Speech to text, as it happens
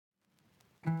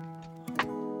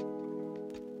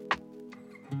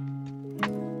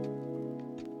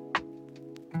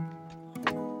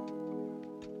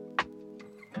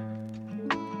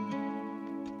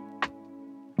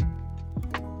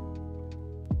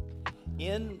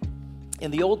In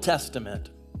the Old Testament,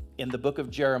 in the book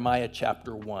of Jeremiah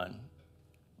chapter 1,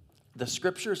 the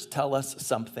scriptures tell us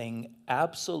something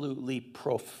absolutely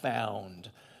profound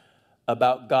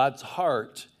about God's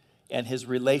heart and his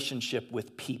relationship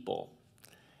with people.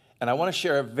 And I want to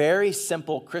share a very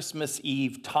simple Christmas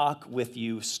Eve talk with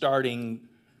you starting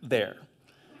there.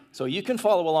 So you can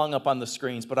follow along up on the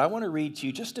screens, but I want to read to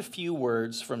you just a few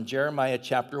words from Jeremiah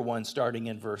chapter 1, starting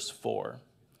in verse 4.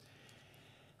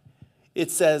 It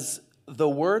says, "The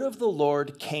word of the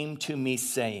Lord came to me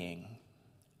saying,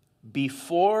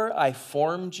 before I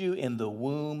formed you in the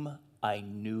womb, I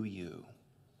knew you.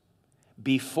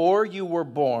 Before you were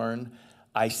born,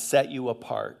 I set you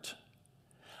apart.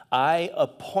 I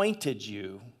appointed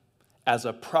you as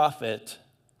a prophet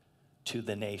to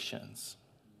the nations.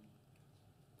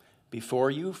 Before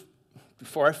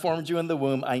I formed you in the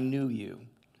womb, I knew you.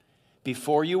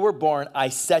 Before you were born, I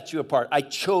set you apart. I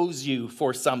chose you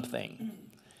for something,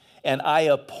 and I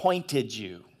appointed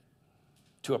you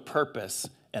to a purpose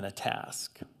and a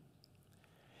task."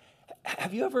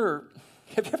 Have you ever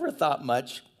thought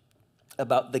much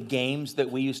about the games that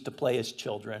we used to play as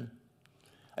children?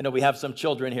 I know we have some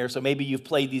children here, so maybe you've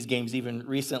played these games even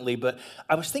recently, but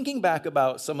I was thinking back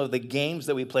about some of the games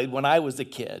that we played when I was a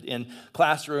kid in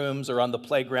classrooms or on the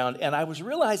playground, and I was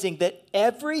realizing that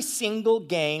every single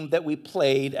game that we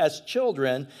played as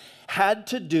children had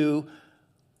to do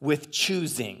with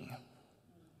choosing.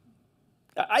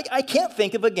 I can't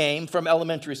think of a game from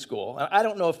elementary school. I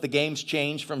don't know if the games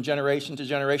change from generation to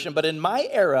generation, but in my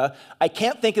era, I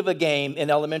can't think of a game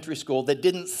in elementary school that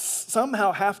didn't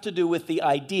somehow have to do with the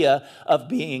idea of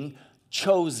being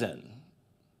chosen.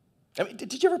 I mean,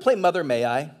 did you ever play Mother May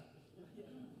I?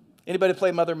 Anybody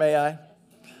play Mother May I?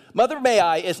 Mother May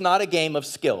I is not a game of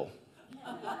skill.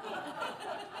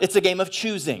 It's a game of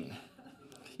choosing.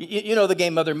 You know the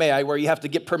game Mother May I, where you have to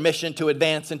get permission to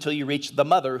advance until you reach the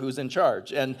mother who's in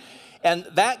charge. And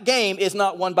that game is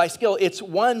not won by skill. It's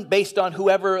won based on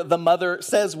whoever the mother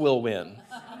says will win.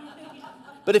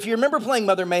 But if you remember playing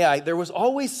Mother May I, there was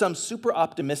always some super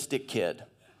optimistic kid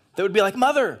that would be like,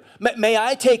 "Mother, may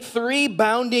I take 3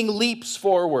 bounding leaps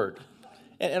forward?"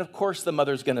 And of course the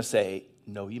mother's going to say,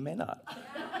 "No, you may not."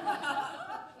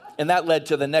 And that led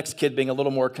to the next kid being a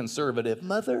little more conservative.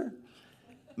 "Mother,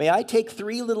 may I take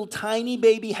 3 little tiny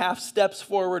baby half steps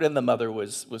forward?" And the mother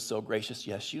was so gracious,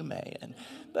 "Yes, you may."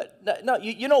 But no,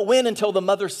 you don't win until the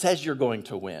mother says you're going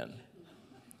to win.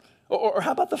 Or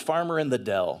how about the farmer in the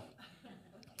dell?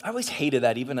 I always hated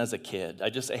that even as a kid. I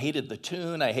hated the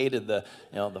tune. I hated the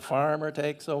farmer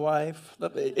takes a wife.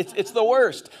 It's the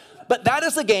worst. But that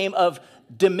is a game of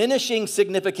diminishing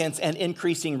significance and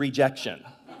increasing rejection.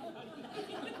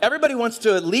 Everybody wants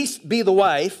to at least be the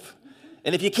wife.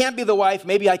 And if you can't be the wife,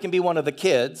 maybe I can be one of the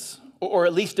kids, or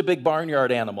at least a big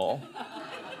barnyard animal.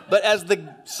 But as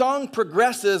the song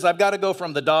progresses, I've got to go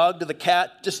from the dog to the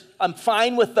cat. I'm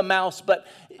fine with the mouse, but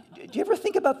do you ever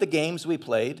think about the games we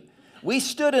played? We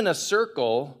stood in a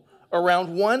circle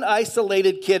around one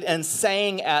isolated kid and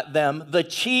sang at them, "The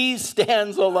cheese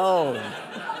stands alone."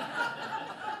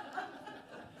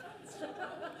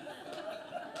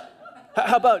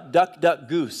 How about duck, duck,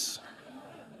 goose?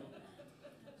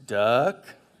 Duck,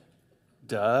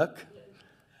 duck,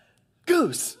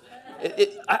 goose.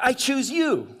 I choose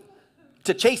you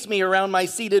to chase me around my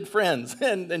seated friends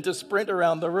and to sprint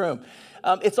around the room.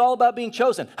 It's all about being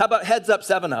chosen. How about heads up,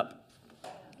 7-Up?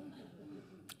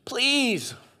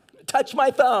 Please, touch my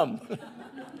thumb.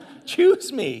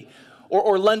 Choose me.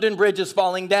 Or London Bridge is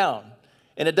falling down,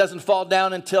 and it doesn't fall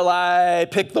down until I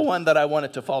pick the one that I want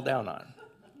it to fall down on.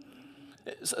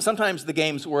 Sometimes the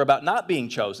games were about not being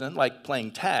chosen, like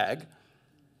playing tag.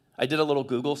 I did a little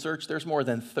Google search. There's more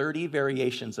than 30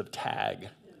 variations of tag.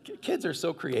 Kids are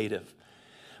so creative.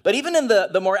 But even in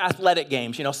the more athletic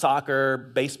games, soccer,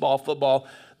 baseball, football,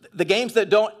 the games that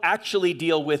don't actually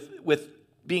deal with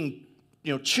being,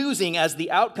 choosing as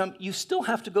the outcome, you still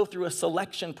have to go through a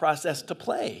selection process to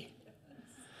play.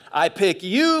 I pick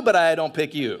you, but I don't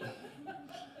pick you.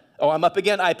 Oh, I'm up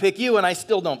again. I pick you, and I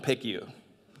still don't pick you.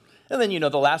 And then,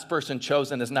 the last person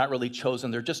chosen is not really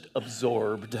chosen. They're just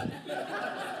absorbed.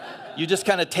 You just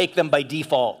kind of take them by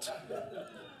default.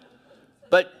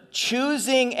 But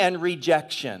choosing and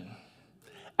rejection,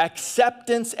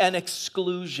 acceptance and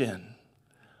exclusion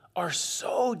are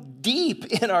so deep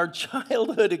in our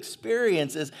childhood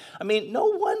experiences. I mean, no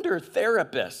wonder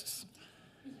therapists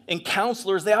and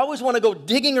counselors, they always want to go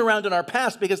digging around in our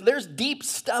past because there's deep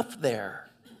stuff there.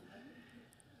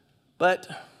 But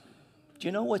do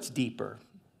you know what's deeper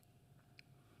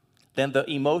than the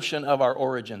emotion of our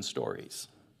origin stories?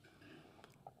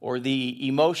 or the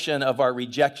emotion of our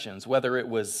rejections, whether it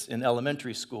was in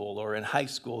elementary school or in high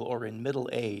school or in middle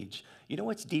age, you know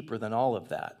what's deeper than all of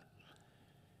that?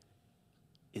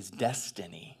 Is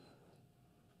destiny,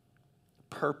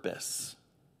 purpose.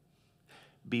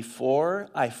 Before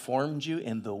I formed you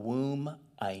in the womb,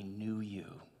 I knew you.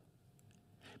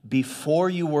 Before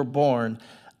you were born,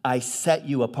 I set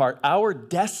you apart. Our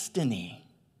destiny,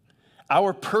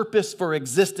 our purpose for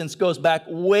existence goes back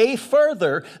way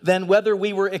further than whether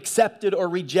we were accepted or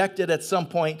rejected at some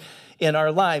point in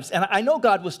our lives. And I know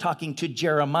God was talking to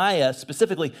Jeremiah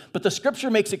specifically, but the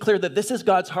scripture makes it clear that this is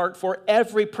God's heart for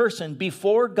every person.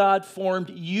 Before God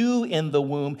formed you in the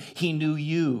womb, he knew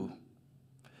you.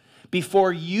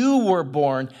 Before you were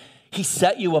born, he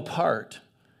set you apart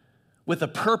with a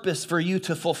purpose for you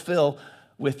to fulfill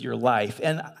with your life.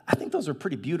 And I think those are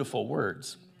pretty beautiful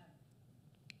words.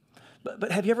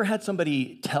 But have you ever had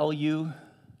somebody tell you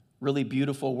really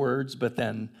beautiful words, but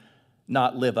then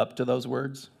not live up to those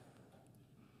words?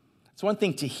 It's one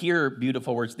thing to hear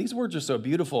beautiful words. These words are so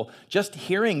beautiful. Just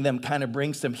hearing them kind of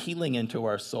brings some healing into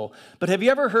our soul. But have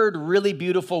you ever heard really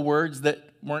beautiful words that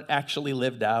weren't actually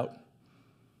lived out?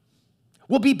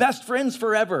 We'll be best friends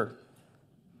forever,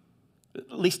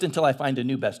 at least until I find a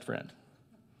new best friend.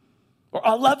 Or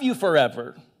I'll love you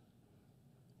forever,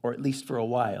 or at least for a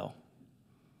while.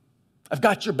 I've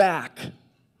got your back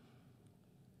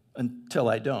until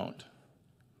I don't.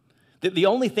 The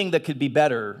only thing that could be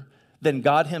better than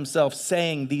God himself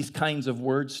saying these kinds of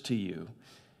words to you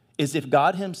is if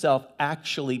God himself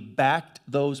actually backed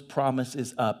those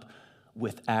promises up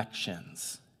with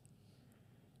actions.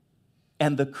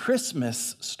 And the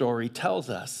Christmas story tells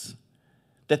us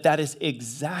that that is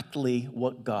exactly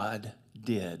what God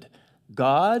did.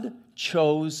 God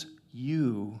chose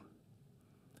you,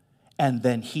 and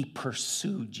then he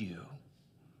pursued you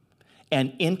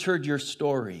and entered your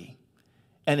story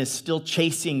and is still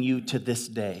chasing you to this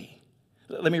day.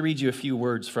 Let me read you a few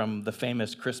words from the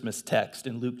famous Christmas text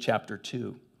in Luke chapter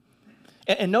 2.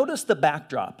 And notice the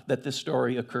backdrop that this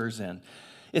story occurs in.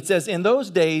 It says, in those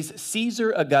days,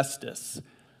 Caesar Augustus,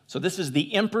 so this is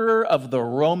the emperor of the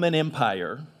Roman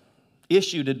Empire,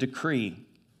 issued a decree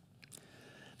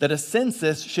that a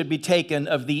census should be taken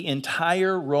of the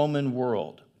entire Roman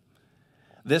world.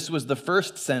 This was the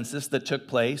first census that took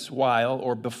place while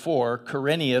or before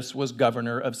Quirinius was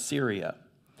governor of Syria.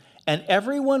 And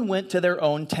everyone went to their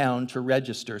own town to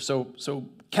register. So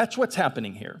catch what's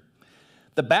happening here.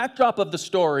 The backdrop of the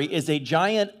story is a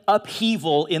giant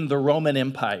upheaval in the Roman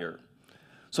Empire.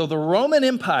 So the Roman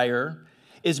Empire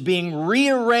is being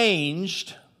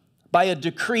rearranged by a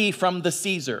decree from the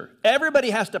Caesar. Everybody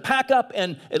has to pack up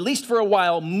and, at least for a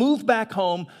while, move back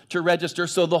home to register.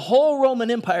 So the whole Roman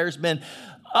Empire has been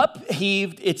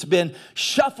upheaved, it's been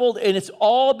shuffled, and it's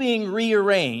all being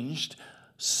rearranged.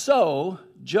 So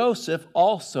Joseph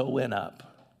also went up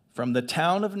from the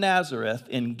town of Nazareth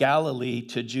in Galilee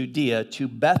to Judea to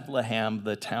Bethlehem,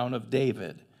 the town of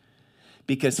David,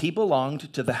 because he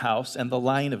belonged to the house and the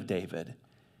line of David.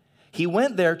 He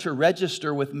went there to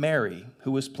register with Mary,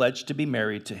 who was pledged to be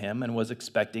married to him and was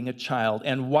expecting a child.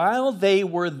 And while they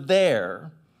were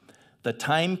there, the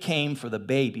time came for the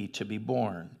baby to be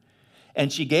born.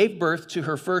 And she gave birth to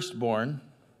her firstborn,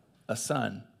 a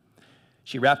son.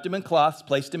 She wrapped him in cloths,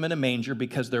 placed him in a manger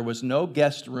because there was no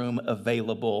guest room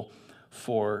available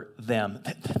for them.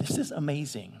 This is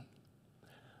amazing.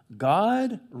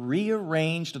 God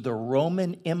rearranged the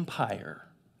Roman Empire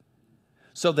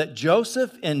so that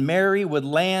Joseph and Mary would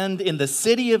land in the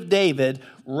city of David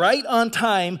right on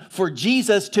time for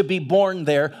Jesus to be born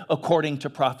there according to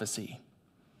prophecy.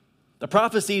 The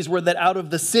prophecies were that out of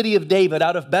the city of David,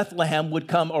 out of Bethlehem, would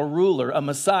come a ruler, a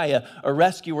Messiah, a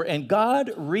rescuer. And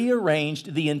God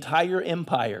rearranged the entire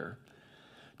empire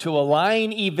to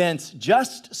align events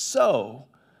just so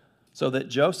that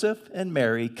Joseph and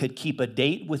Mary could keep a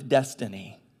date with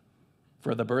destiny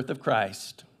for the birth of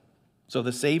Christ, so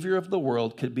the Savior of the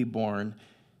world could be born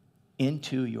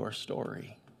into your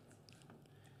story.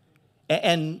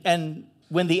 And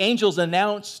when the angels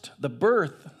announced the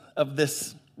birth of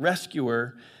this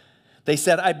rescuer, they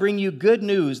said, I bring you good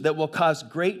news that will cause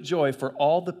great joy for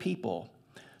all the people.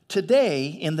 Today,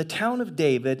 in the town of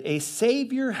David, a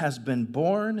Savior has been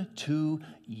born to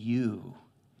you.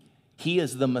 He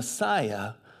is the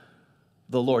Messiah,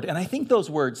 the Lord. And I think those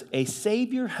words, a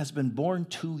Savior has been born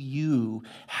to you,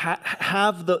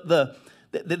 have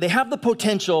they have the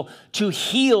potential to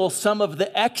heal some of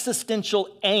the existential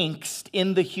angst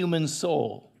in the human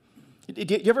soul.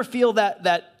 Do you ever feel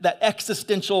that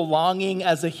existential longing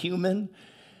as a human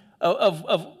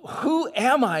of who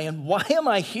am I and why am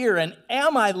I here and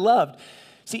am I loved?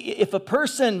 See, if a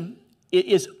person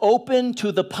is open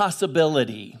to the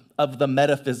possibility of the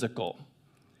metaphysical,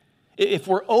 if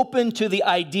we're open to the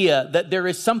idea that there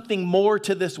is something more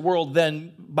to this world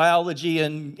than biology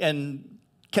and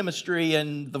chemistry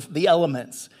and the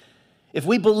elements, if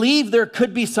we believe there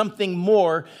could be something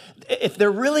more, if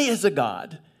there really is a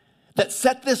God that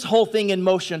set this whole thing in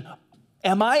motion,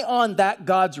 am I on that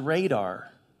God's radar?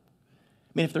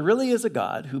 I mean, if there really is a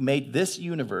God who made this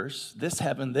universe, this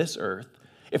heaven, this earth,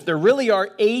 if there really are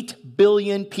 8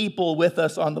 billion people with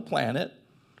us on the planet,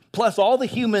 plus all the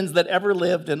humans that ever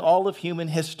lived in all of human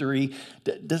history,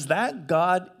 does that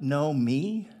God know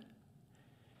me?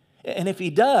 And if he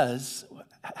does,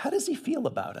 how does he feel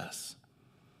about us?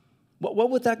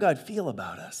 What would that God feel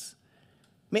about us?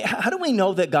 I mean, how do we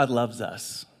know that God loves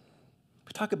us?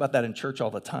 We talk about that in church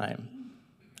all the time.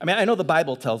 I mean, I know the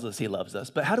Bible tells us he loves us,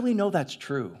 but how do we know that's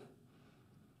true?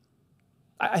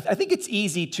 I think it's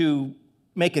easy to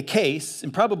make a case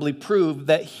and probably prove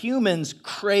that humans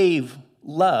crave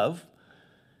love.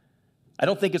 I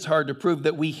don't think it's hard to prove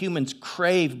that we humans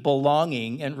crave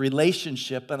belonging and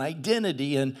relationship and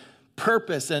identity and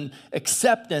purpose and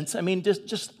acceptance. I mean,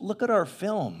 just look at our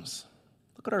films.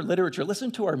 Look at our literature. Listen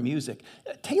to our music.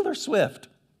 Taylor Swift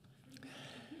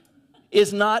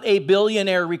is not a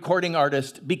billionaire recording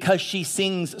artist because she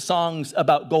sings songs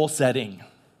about goal setting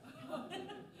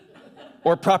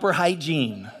or proper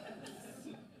hygiene.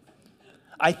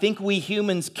 I think we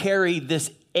humans carry this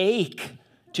ache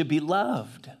to be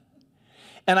loved.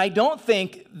 And I don't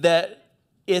think that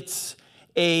it's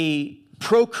a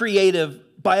procreative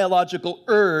biological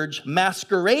urge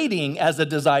masquerading as a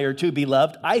desire to be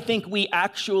loved. I think we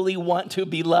actually want to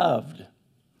be loved.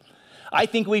 I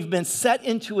think we've been set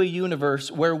into a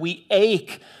universe where we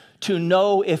ache to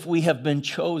know if we have been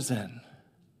chosen.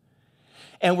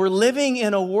 And we're living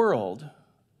in a world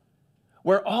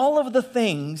where all of the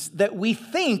things that we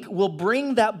think will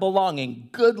bring that belonging,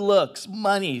 good looks,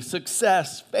 money,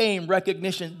 success, fame,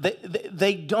 recognition,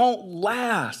 they don't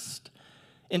last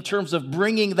in terms of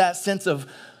bringing that sense of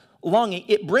longing.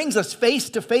 It brings us face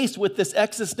to face with this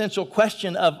existential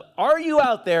question of, are you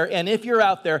out there? And if you're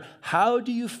out there, how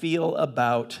do you feel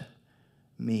about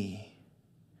me?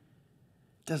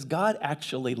 Does God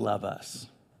actually love us?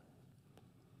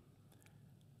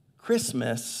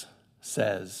 Christmas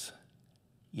says,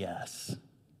 yes.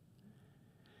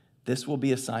 This will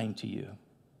be a sign to you.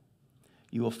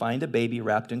 You will find a baby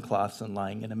wrapped in cloths and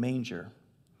lying in a manger.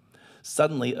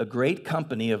 Suddenly, a great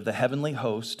company of the heavenly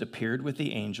host appeared with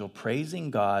the angel,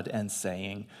 praising God and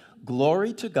saying,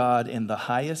 "Glory to God in the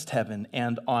highest heaven,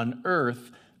 and on earth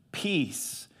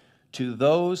peace to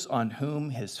those on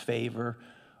whom his favor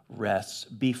rests.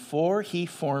 Before he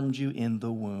formed you in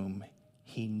the womb,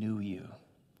 he knew you.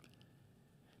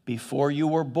 Before you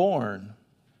were born,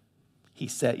 he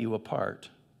set you apart."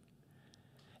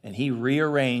 And he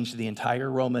rearranged the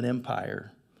entire Roman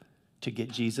Empire to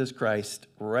get Jesus Christ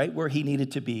right where he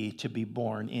needed to be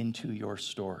born into your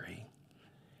story.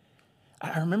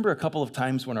 I remember a couple of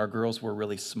times when our girls were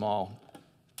really small,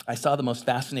 I saw the most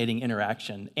fascinating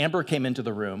interaction. Amber came into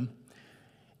the room,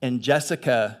 and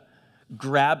Jessica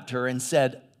grabbed her and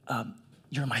said,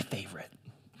 "You're my favorite.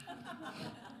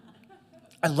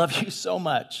 I love you so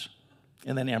much."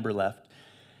 And then Amber left.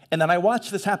 And then I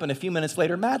watched this happen. A few minutes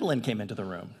later, Madeline came into the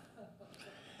room.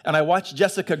 And I watched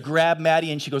Jessica grab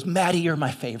Maddie, and she goes, "Maddie, you're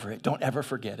my favorite. Don't ever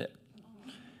forget it."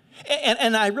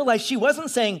 And I realized she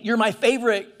wasn't saying, "You're my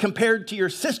favorite compared to your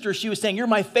sister." She was saying, "You're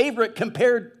my favorite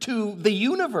compared to the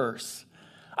universe.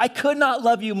 I could not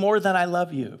love you more than I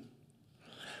love you."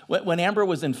 When Amber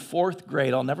was in 4th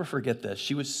grade, I'll never forget this.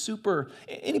 She was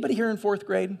anybody here in 4th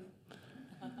grade?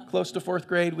 Close to 4th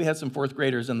grade? We had some 4th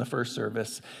graders in the first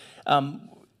service.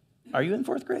 Are you in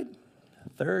 4th grade?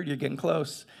 3rd, you're getting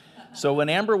close. So when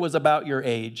Amber was about your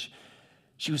age,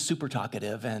 she was super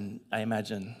talkative, and I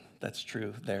imagine that's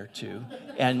true there too.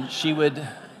 And she would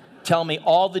tell me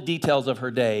all the details of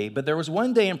her day, but there was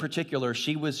one day in particular,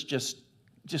 she was just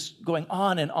going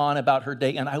on and on about her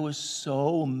day, and I was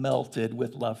so melted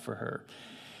with love for her.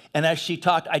 And as she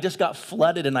talked, I just got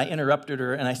flooded, and I interrupted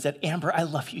her, and I said, "Amber, I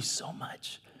love you so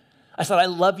much." I said, "I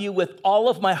love you with all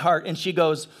of my heart." And she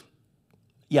goes,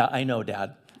 "Yeah, I know,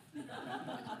 Dad.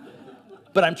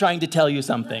 But I'm trying to tell you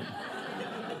something."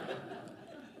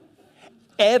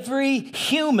 Every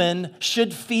human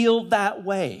should feel that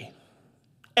way.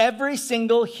 Every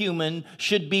single human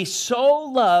should be so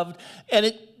loved, and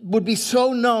it would be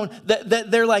so known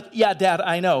that they're like, "Yeah, Dad,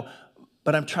 I know,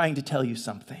 but I'm trying to tell you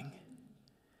something."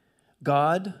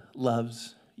 God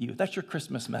loves you. That's your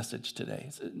Christmas message today.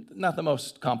 It's not the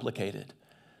most complicated,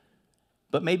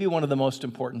 but maybe one of the most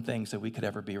important things that we could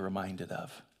ever be reminded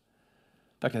of.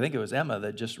 fact, I think it was Emma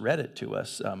that just read it to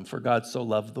us. For God so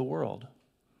loved the world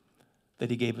that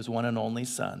he gave his one and only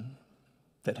Son,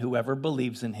 that whoever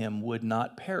believes in him would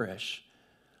not perish,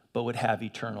 but would have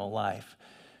eternal life.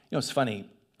 You know, it's funny.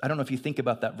 I don't know if you think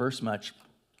about that verse much.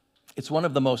 It's one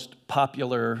of the most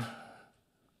popular,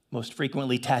 most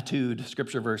frequently tattooed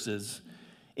scripture verses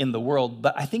in the world,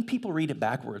 but I think people read it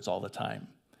backwards all the time.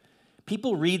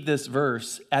 People read this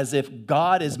verse as if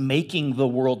God is making the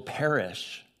world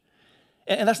perish.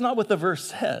 And that's not what the verse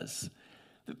says.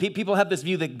 People have this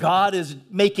view that God is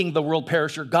making the world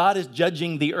perish, or God is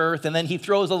judging the earth, and then he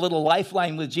throws a little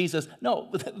lifeline with Jesus. No,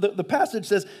 the passage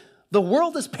says the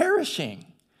world is perishing.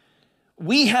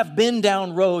 We have been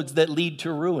down roads that lead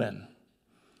to ruin.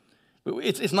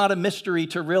 It's not a mystery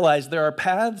to realize there are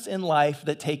paths in life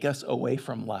that take us away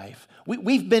from life.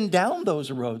 We've been down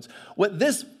those roads. What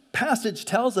this passage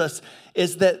tells us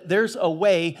is that there's a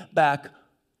way back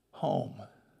home.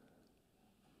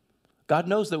 God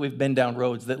knows that we've been down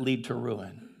roads that lead to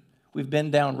ruin. We've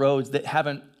been down roads that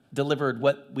haven't delivered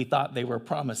what we thought they were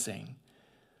promising.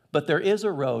 But there is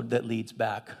a road that leads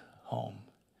back home.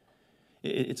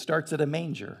 It starts at a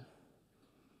manger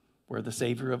where the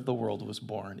Savior of the world was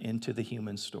born into the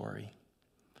human story.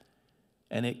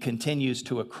 And it continues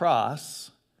to a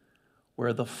cross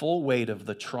where the full weight of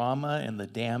the trauma and the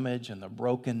damage and the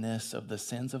brokenness of the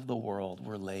sins of the world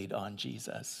were laid on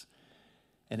Jesus.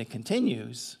 And it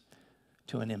continues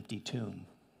to an empty tomb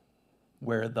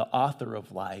where the author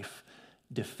of life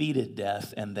defeated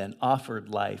death and then offered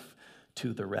life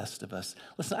to the rest of us.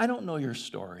 Listen, I don't know your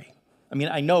story. I mean,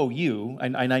 I know you,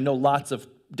 and I know lots of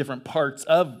different parts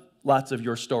of lots of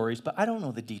your stories, but I don't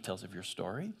know the details of your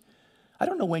story. I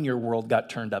don't know when your world got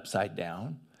turned upside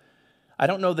down. I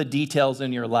don't know the details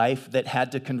in your life that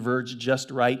had to converge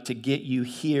just right to get you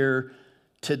here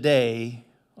today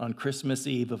on Christmas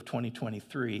Eve of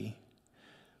 2023.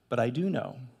 But I do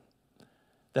know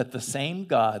that the same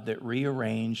God that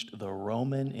rearranged the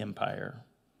Roman Empire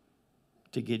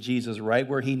to get Jesus right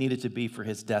where he needed to be for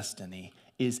his destiny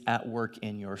is at work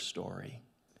in your story.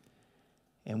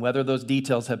 And whether those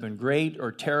details have been great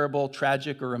or terrible,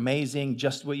 tragic or amazing,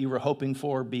 just what you were hoping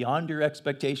for, beyond your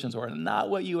expectations, or not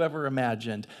what you ever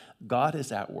imagined, God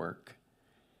is at work.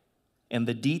 And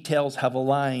the details have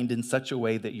aligned in such a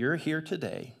way that you're here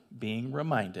today being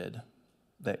reminded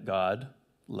that God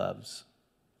loves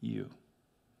you.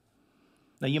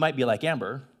 Now, you might be like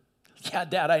Amber. Yeah,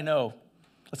 Dad, I know.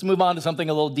 Let's move on to something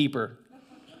a little deeper.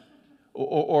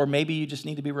 Or maybe you just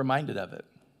need to be reminded of it.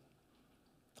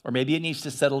 Or maybe it needs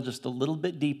to settle just a little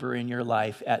bit deeper in your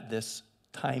life at this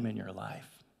time in your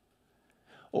life.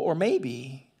 Or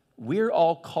maybe we're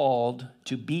all called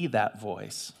to be that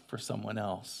voice for someone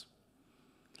else.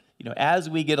 You know, as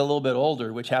we get a little bit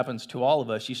older, which happens to all of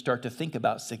us, you start to think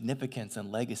about significance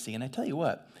and legacy. And I tell you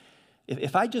what,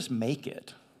 if I just make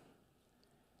it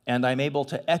and I'm able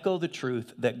to echo the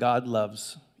truth that God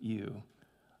loves you,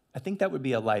 I think that would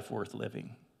be a life worth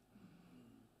living.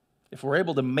 If we're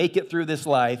able to make it through this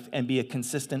life and be a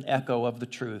consistent echo of the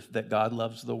truth that God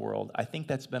loves the world, I think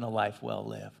that's been a life well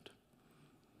lived.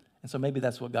 And so maybe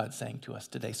that's what God's saying to us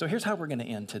today. So here's how we're going to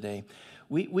end today.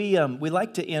 We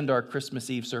like to end our Christmas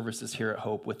Eve services here at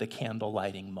Hope with a candle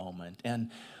lighting moment.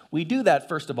 And we do that,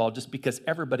 first of all, just because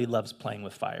everybody loves playing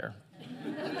with fire.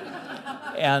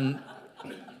 And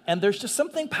there's just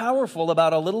something powerful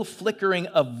about a little flickering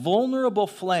of vulnerable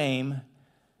flame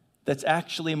that's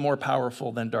actually more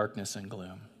powerful than darkness and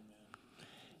gloom.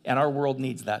 And our world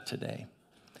needs that today.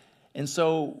 And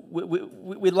so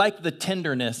we like the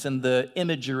tenderness and the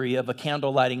imagery of a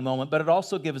candle lighting moment, but it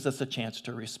also gives us a chance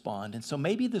to respond. And so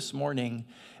maybe this morning,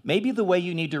 maybe the way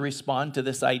you need to respond to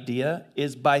this idea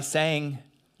is by saying,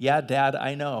 yeah, Dad,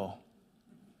 I know.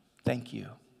 Thank you.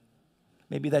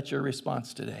 Maybe that's your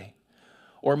response today.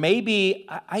 Or maybe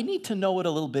I need to know it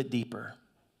a little bit deeper.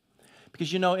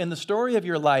 Because, you know, in the story of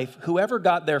your life, whoever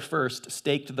got there first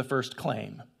staked the first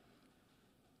claim.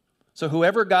 So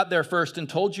whoever got there first and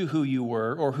told you who you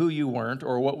were or who you weren't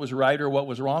or what was right or what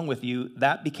was wrong with you,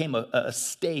 that became a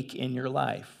stake in your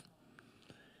life.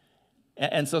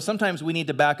 And so sometimes we need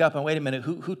to back up and wait a minute,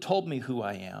 who told me who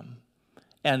I am?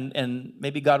 And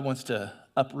maybe God wants to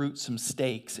uproot some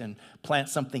stakes and plant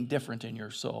something different in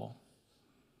your soul.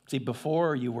 See,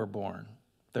 before you were born,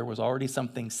 there was already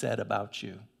something said about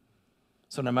you.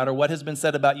 So no matter what has been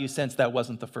said about you since, that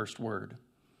wasn't the first word.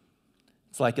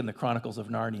 It's like in the Chronicles of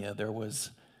Narnia, there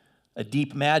was a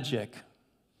deep magic,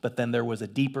 but then there was a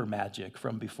deeper magic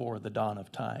from before the dawn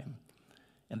of time.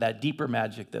 And that deeper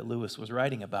magic that Lewis was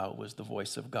writing about was the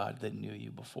voice of God that knew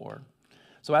you before.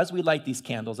 So as we light these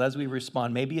candles, as we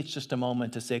respond, maybe it's just a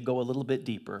moment to say, go a little bit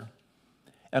deeper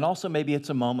And also maybe it's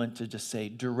a moment to just say,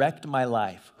 direct my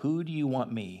life. Who do you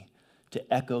want me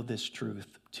to echo this truth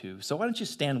to? So why don't you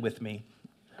stand with me?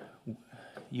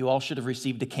 You all should have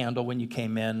received a candle when you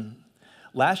came in.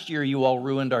 Last year, you all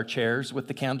ruined our chairs with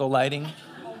the candle lighting.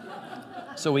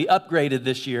 So we upgraded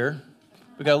this year.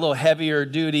 We got a little heavier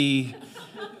duty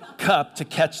cup to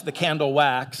catch the candle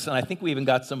wax. And I think we even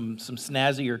got some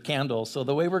snazzier candles. So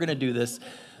the way we're going to do this,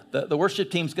 the worship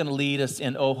team's going to lead us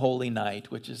in "O Holy Night,"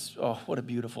 which is, oh, what a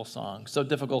beautiful song. So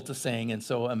difficult to sing and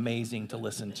so amazing to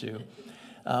listen to.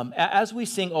 As we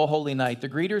sing "O Holy Night," the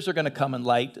greeters are going to come and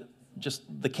light just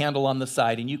the candle on the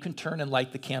side, and you can turn and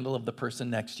light the candle of the person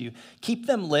next to you. Keep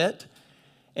them lit,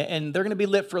 and they're going to be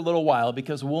lit for a little while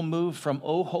because we'll move from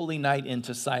 "O Holy Night"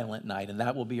 into "Silent Night," and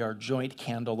that will be our joint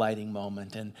candle lighting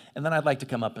moment. And then I'd like to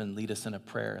come up and lead us in a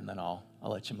prayer, and then I'll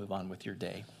let you move on with your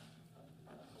day.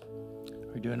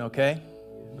 Are you doing okay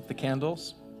with the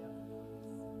candles?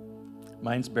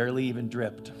 Mine's barely even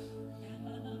dripped.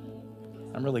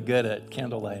 I'm really good at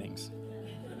candle lightings.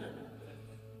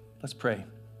 Let's pray.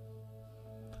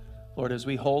 Lord, as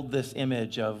we hold this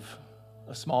image of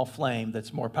a small flame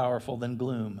that's more powerful than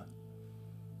gloom,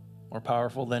 more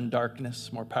powerful than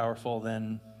darkness, more powerful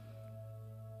than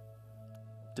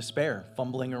despair,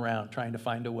 fumbling around, trying to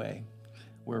find a way,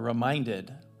 we're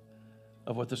reminded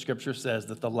of what the scripture says,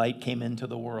 that the light came into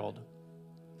the world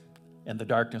and the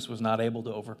darkness was not able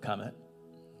to overcome it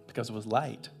because it was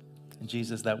light. And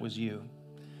Jesus, that was you.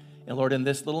 And Lord, in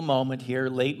this little moment here,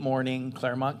 late morning,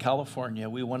 Claremont, California,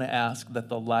 we want to ask that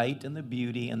the light and the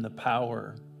beauty and the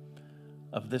power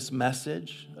of this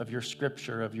message, of your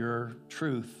scripture, of your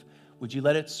truth, would you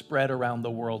let it spread around the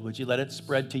world? Would you let it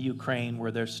spread to Ukraine where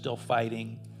they're still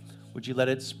fighting? Would you let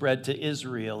it spread to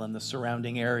Israel and the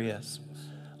surrounding areas?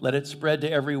 Let it spread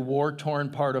to every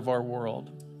war-torn part of our world.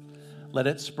 Let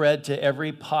it spread to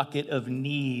every pocket of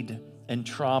need and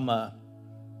trauma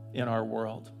in our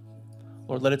world.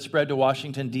 Lord, let it spread to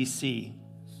Washington, D.C.,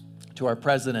 to our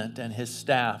president and his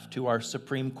staff, to our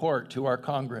Supreme Court, to our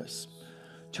Congress,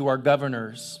 to our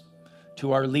governors,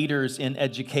 to our leaders in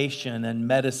education and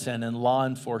medicine and law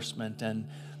enforcement and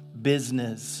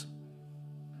business,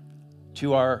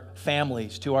 to our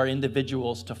families, to our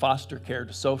individuals, to foster care,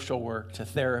 to social work, to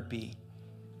therapy.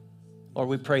 Lord,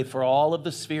 we pray for all of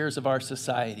the spheres of our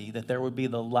society that there would be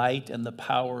the light and the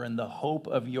power and the hope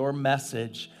of your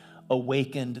message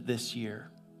awakened this year.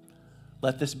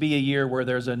 Let this be a year where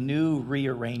there's a new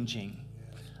rearranging,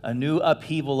 a new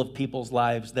upheaval of people's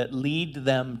lives that lead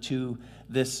them to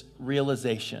this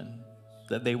realization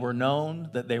that they were known,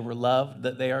 that they were loved,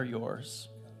 that they are yours.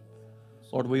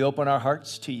 Lord, we open our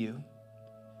hearts to you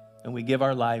and we give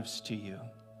our lives to you.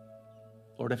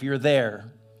 Lord, if you're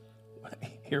there,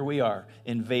 here we are.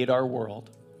 Invade our world.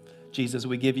 Jesus,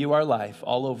 we give you our life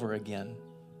all over again.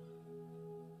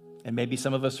 And maybe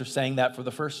some of us are saying that for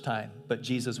the first time, but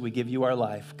Jesus, we give you our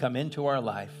life. Come into our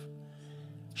life.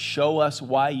 Show us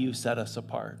why you set us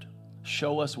apart.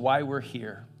 Show us why we're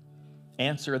here.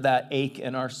 Answer that ache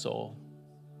in our soul.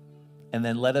 And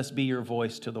then let us be your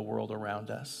voice to the world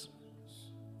around us.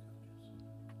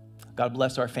 God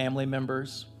bless our family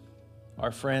members,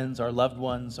 our friends, our loved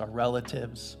ones, our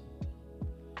relatives.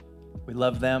 We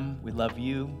love them. We love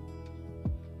you.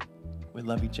 We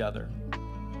love each other.